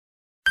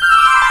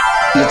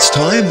It's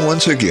time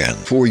once again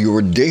for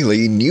your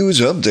daily news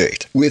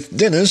update with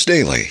Dennis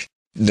Daily.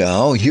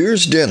 Now,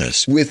 here's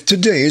Dennis with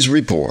today's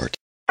report.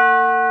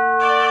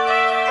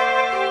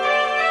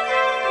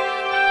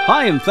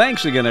 Hi, and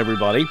thanks again,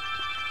 everybody.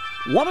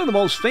 One of the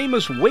most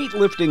famous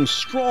weightlifting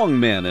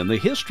strongmen in the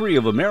history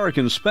of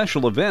American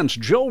special events,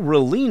 Joe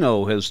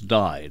Rollino, has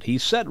died. He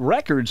set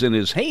records in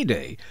his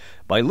heyday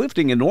by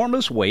lifting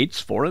enormous weights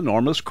for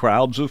enormous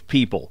crowds of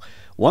people.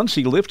 Once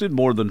he lifted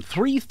more than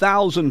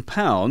 3,000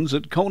 pounds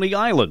at Coney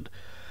Island.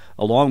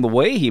 Along the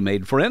way, he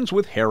made friends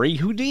with Harry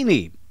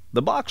Houdini,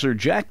 the boxer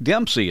Jack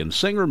Dempsey, and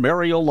singer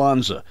Mario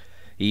Lanza.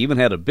 He even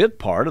had a bit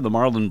part in the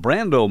Marlon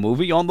Brando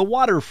movie On the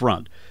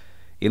Waterfront.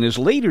 In his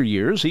later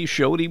years, he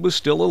showed he was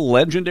still a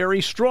legendary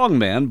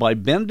strongman by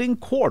bending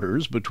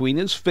quarters between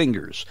his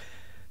fingers.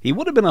 He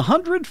would have been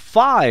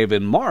 105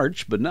 in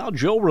March, but now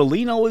Joe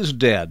Rollino is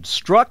dead,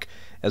 struck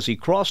as he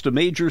crossed a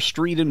major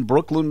street in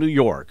Brooklyn, New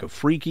York, a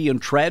freaky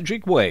and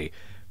tragic way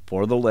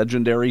for the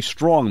legendary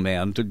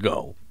strongman to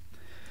go.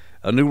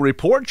 A new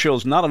report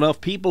shows not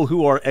enough people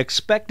who are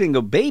expecting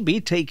a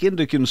baby take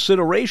into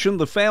consideration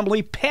the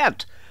family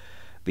pet.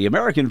 The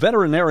American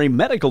Veterinary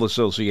Medical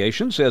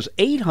Association says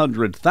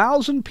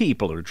 800,000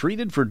 people are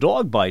treated for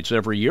dog bites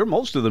every year,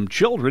 most of them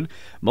children.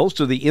 Most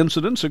of the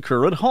incidents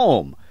occur at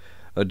home.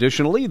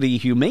 Additionally, the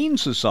Humane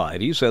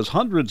Society says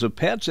hundreds of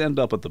pets end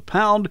up at the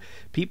pound.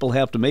 People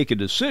have to make a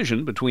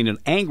decision between an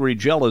angry,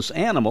 jealous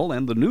animal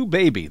and the new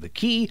baby. The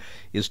key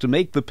is to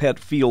make the pet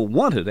feel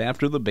wanted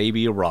after the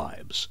baby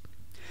arrives.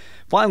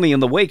 Finally, in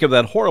the wake of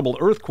that horrible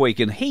earthquake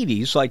in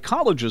Haiti,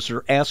 psychologists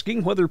are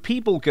asking whether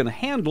people can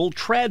handle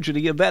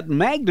tragedy of that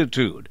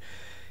magnitude.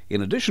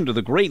 In addition to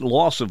the great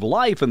loss of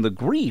life and the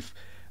grief,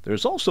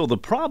 there's also the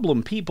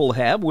problem people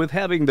have with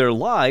having their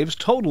lives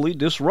totally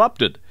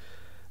disrupted.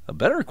 A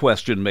better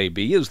question may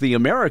be, is the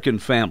American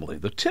family,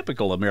 the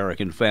typical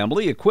American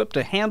family, equipped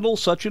to handle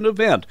such an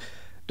event?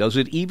 Does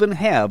it even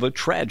have a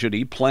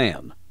tragedy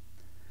plan?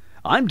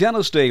 I'm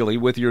Dennis Daily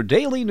with your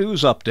Daily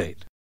News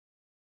Update.